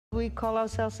We call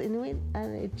ourselves Inuit,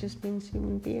 and it just means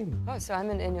human being. Oh, so I'm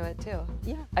an Inuit too.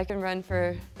 Yeah. I can run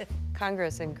for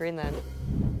Congress in Greenland.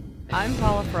 I'm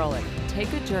Paula Froelich.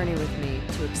 Take a journey with me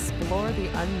to explore the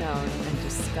unknown and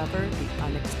discover the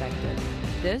unexpected.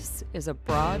 This is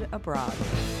Abroad.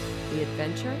 The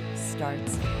adventure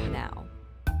starts now.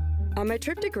 On my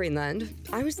trip to Greenland,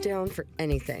 I was down for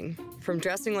anything, from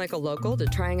dressing like a local to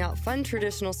trying out fun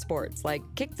traditional sports like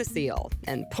kick the seal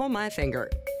and pull my finger.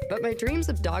 But my dreams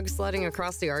of dog sledding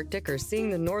across the Arctic or seeing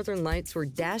the northern lights were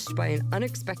dashed by an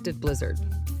unexpected blizzard.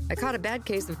 I caught a bad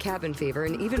case of cabin fever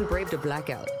and even braved a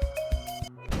blackout.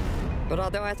 But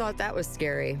although I thought that was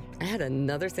scary, I had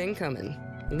another thing coming.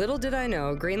 Little did I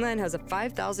know, Greenland has a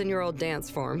 5,000-year-old dance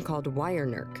form called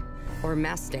Weyernerk, or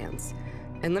mass dance.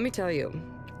 And let me tell you,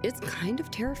 it's kind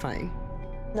of terrifying.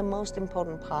 The most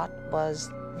important part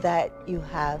was that you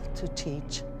have to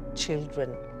teach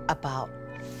children about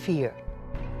fear.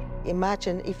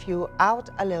 Imagine if you're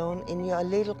out alone in your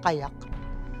little kayak,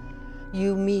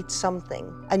 you meet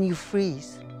something and you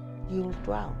freeze, you'll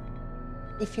drown.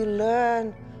 If you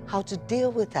learn how to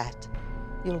deal with that,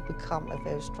 you'll become a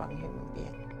very strong human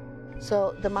being.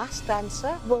 So the masked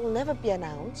dancer will never be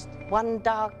announced. One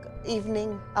dark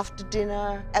evening after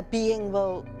dinner, a being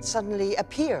will suddenly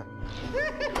appear.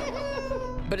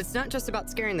 But it's not just about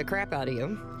scaring the crap out of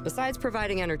you. Besides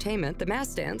providing entertainment, the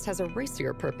mass dance has a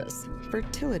racier purpose: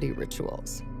 fertility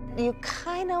rituals. You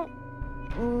kind of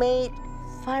made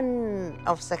fun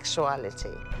of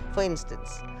sexuality. For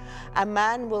instance, a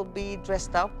man will be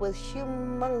dressed up with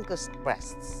humongous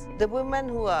breasts. The women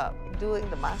who are doing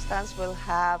the mass dance will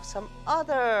have some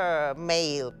other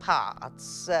male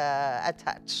parts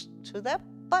attached to their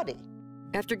body.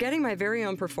 After getting my very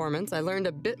own performance, I learned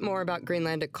a bit more about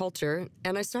Greenlandic culture,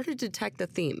 and I started to detect the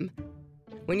theme.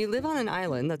 When you live on an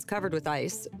island that's covered with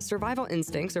ice, survival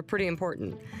instincts are pretty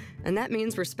important, and that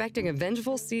means respecting a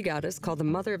vengeful sea goddess called the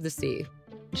Mother of the Sea.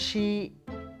 She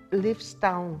lives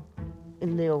down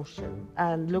in the ocean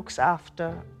and looks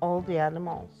after all the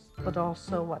animals, but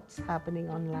also what's happening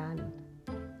on land,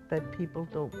 that people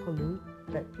don't pollute,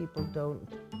 that people don't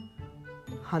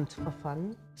hunt for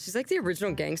fun. She's like the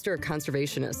original gangster or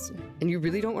conservationist, and you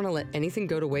really don't want to let anything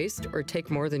go to waste or take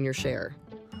more than your share.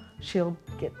 She'll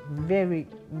get very,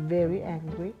 very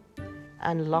angry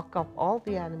and lock up all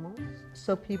the animals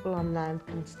so people on land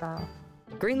can starve.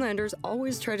 Greenlanders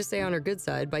always try to stay on her good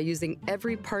side by using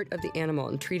every part of the animal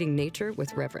and treating nature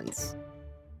with reverence.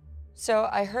 So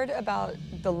I heard about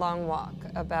the long walk,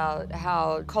 about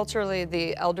how culturally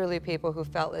the elderly people who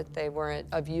felt that they weren't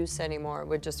of use anymore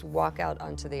would just walk out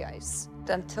onto the ice.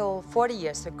 Until 40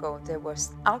 years ago, there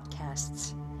was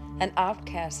outcasts, and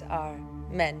outcasts are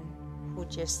men who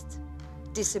just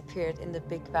disappeared in the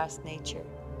big, vast nature.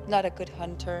 Not a good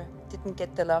hunter, didn't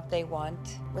get the love they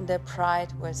want, when their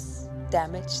pride was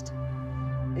damaged.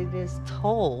 It is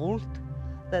told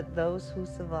that those who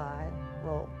survive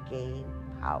will gain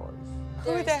powers.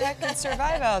 Who the heck can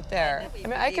survive out there? I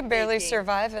mean, I can barely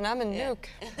survive, and I'm a nuke.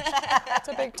 It's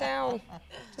a big town.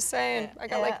 Just saying, I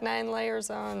got like 9 layers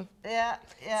on. Yeah.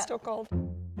 It's still cold.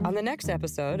 On the next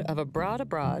episode of Abroad,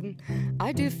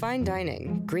 I do fine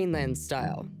dining, Greenland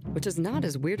style, which is not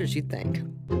as weird as you'd think.